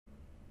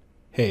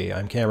Hey,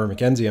 I'm Cameron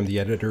McKenzie. I'm the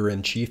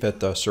editor-in-chief at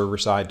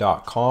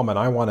theserverside.com, and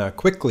I want to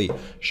quickly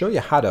show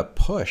you how to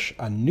push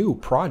a new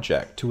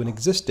project to an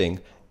existing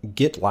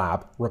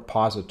GitLab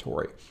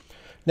repository.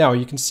 Now,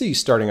 you can see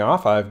starting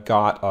off, I've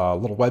got a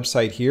little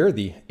website here,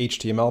 the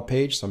HTML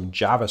page, some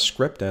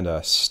JavaScript, and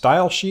a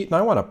style sheet, and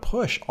I want to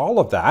push all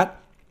of that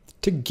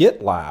to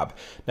GitLab.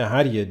 Now,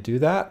 how do you do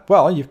that?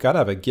 Well, you've got to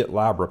have a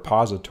GitLab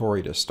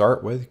repository to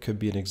start with. It could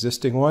be an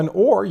existing one,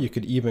 or you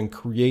could even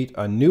create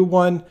a new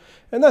one.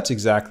 And that's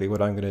exactly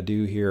what I'm going to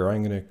do here.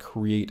 I'm going to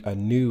create a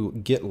new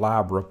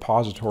GitLab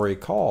repository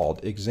called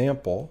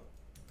example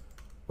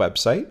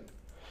website.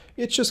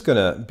 It's just going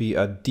to be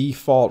a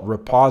default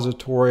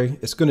repository.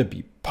 It's going to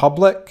be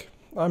public.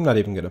 I'm not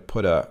even going to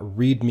put a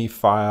README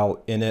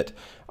file in it.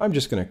 I'm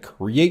just going to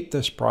create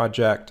this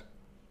project.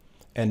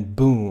 And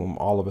boom,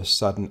 all of a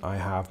sudden I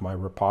have my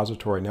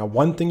repository. Now,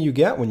 one thing you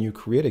get when you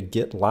create a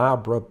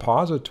GitLab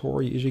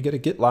repository is you get a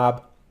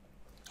GitLab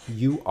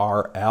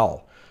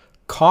URL.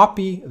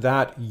 Copy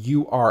that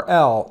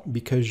URL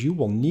because you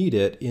will need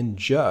it in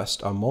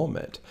just a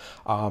moment,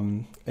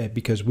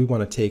 because we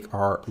want to take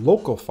our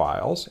local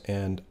files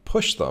and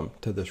push them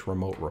to this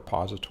remote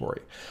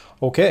repository.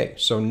 Okay,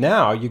 so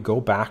now you go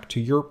back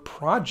to your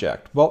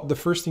project. Well, the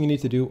first thing you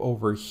need to do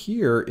over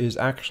here is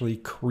actually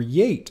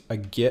create a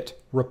Git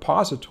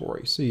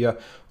repository. So you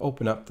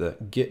open up the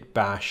Git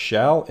bash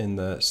shell in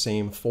the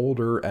same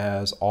folder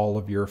as all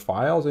of your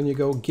files, and you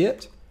go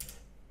Git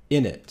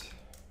init.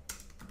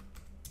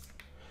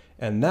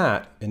 And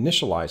that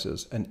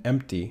initializes an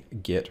empty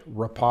Git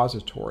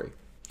repository.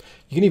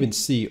 You can even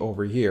see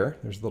over here,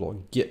 there's a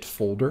little Git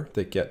folder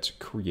that gets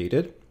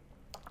created.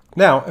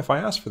 Now, if I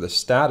ask for the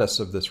status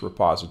of this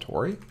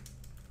repository,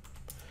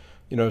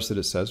 you notice that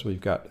it says we've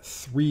got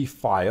 3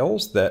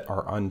 files that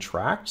are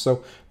untracked.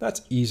 So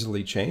that's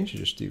easily changed. You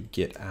just do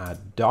git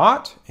add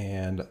dot.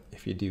 And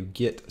if you do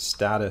git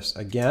status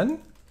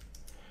again,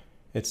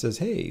 it says,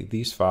 hey,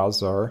 these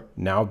files are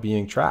now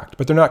being tracked,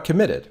 but they're not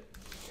committed.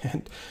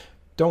 And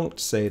don't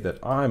say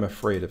that I'm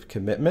afraid of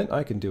commitment.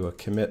 I can do a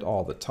commit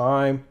all the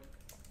time.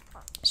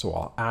 So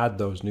I'll add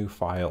those new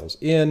files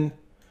in.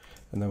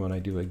 And then when I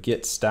do a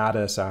git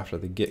status after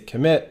the git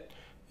commit,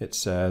 it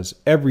says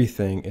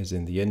everything is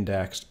in the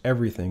index,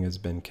 everything has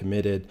been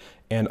committed,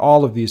 and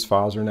all of these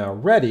files are now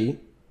ready,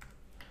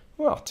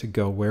 well, to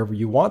go wherever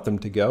you want them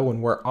to go.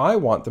 And where I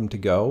want them to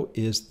go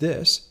is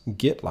this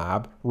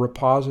GitLab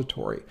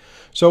repository.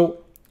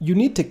 So you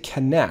need to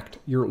connect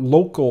your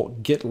local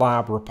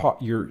GitLab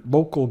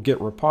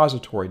Git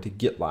repository to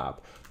GitLab.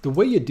 The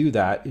way you do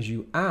that is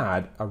you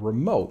add a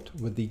remote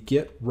with the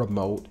git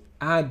remote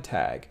add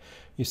tag.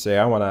 You say,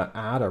 I want to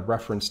add a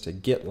reference to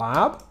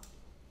GitLab,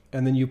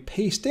 and then you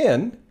paste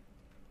in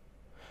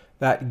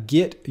that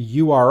Git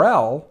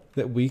URL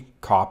that we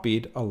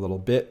copied a little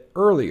bit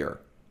earlier.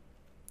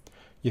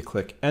 You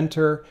click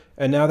enter,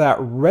 and now that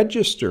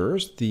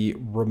registers the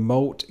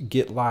remote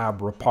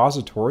GitLab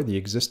repository, the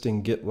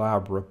existing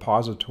GitLab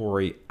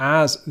repository,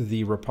 as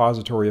the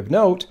repository of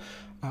note.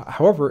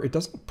 However, it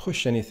doesn't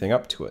push anything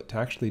up to it. To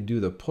actually do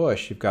the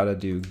push, you've got to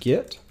do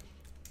git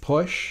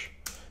push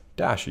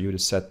dash. You would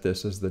have set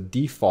this as the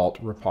default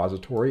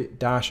repository.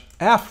 Dash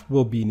F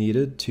will be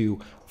needed to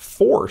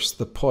force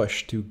the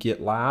push to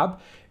GitLab.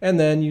 And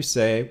then you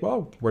say,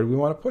 well, where do we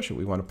want to push it?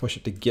 We want to push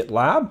it to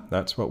GitLab.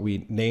 That's what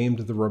we named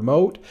the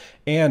remote.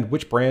 And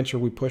which branch are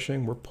we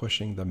pushing? We're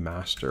pushing the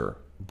master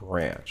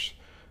branch.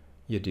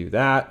 You do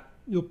that.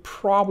 You'll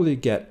probably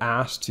get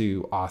asked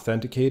to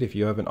authenticate if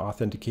you haven't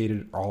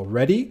authenticated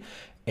already.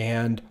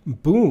 And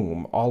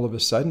boom, all of a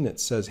sudden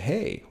it says,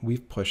 hey,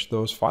 we've pushed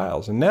those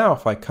files. And now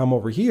if I come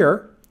over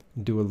here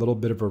and do a little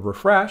bit of a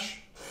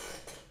refresh,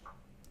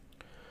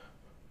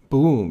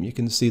 boom, you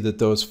can see that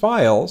those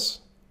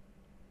files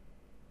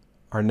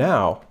are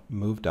now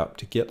moved up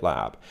to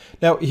GitLab.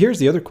 Now, here's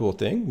the other cool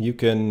thing. You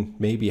can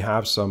maybe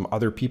have some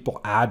other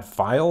people add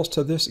files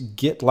to this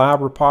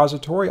GitLab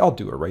repository. I'll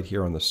do it right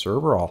here on the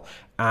server. I'll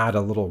add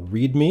a little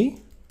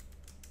README.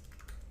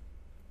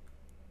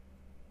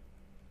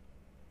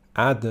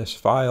 Add this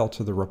file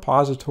to the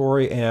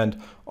repository, and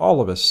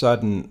all of a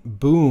sudden,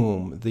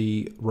 boom,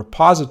 the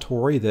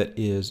repository that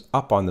is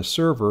up on the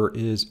server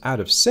is out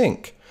of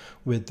sync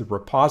with the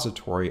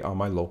repository on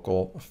my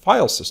local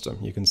file system.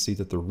 You can see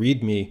that the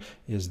README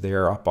is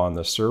there up on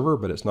the server,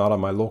 but it's not on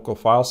my local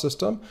file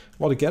system.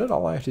 Well, to get it,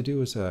 all I have to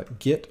do is a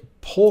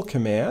git pull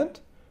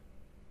command,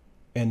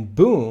 and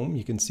boom,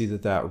 you can see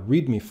that that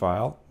README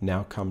file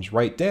now comes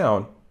right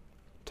down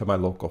to my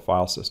local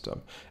file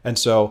system. And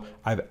so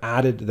I've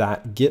added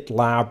that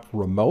GitLab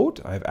remote.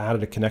 I've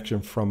added a connection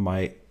from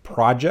my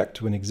project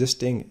to an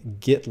existing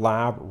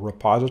GitLab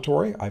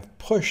repository. I've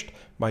pushed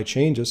my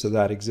changes to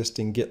that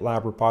existing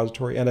GitLab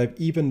repository, and I've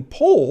even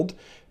pulled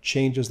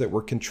changes that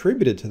were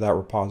contributed to that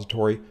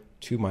repository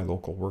to my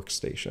local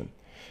workstation.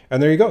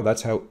 And there you go.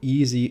 That's how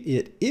easy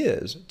it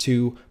is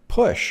to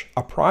push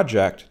a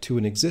project to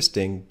an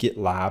existing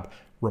GitLab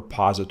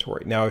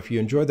repository. Now, if you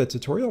enjoyed that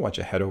tutorial, why don't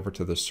you head over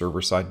to the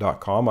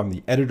serverside.com. I'm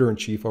the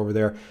editor-in-chief over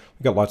there.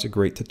 We've got lots of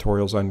great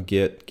tutorials on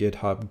Git,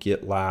 GitHub,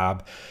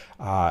 GitLab.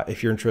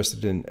 If you're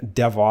interested in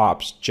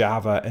DevOps,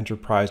 Java,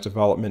 enterprise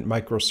development,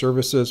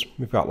 microservices,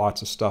 we've got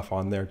lots of stuff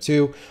on there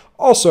too.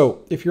 Also,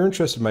 if you're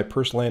interested in my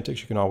personal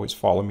antics, you can always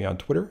follow me on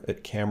Twitter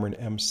at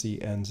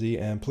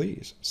CameronMCNZ, and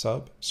please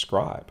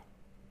subscribe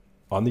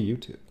on the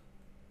YouTube.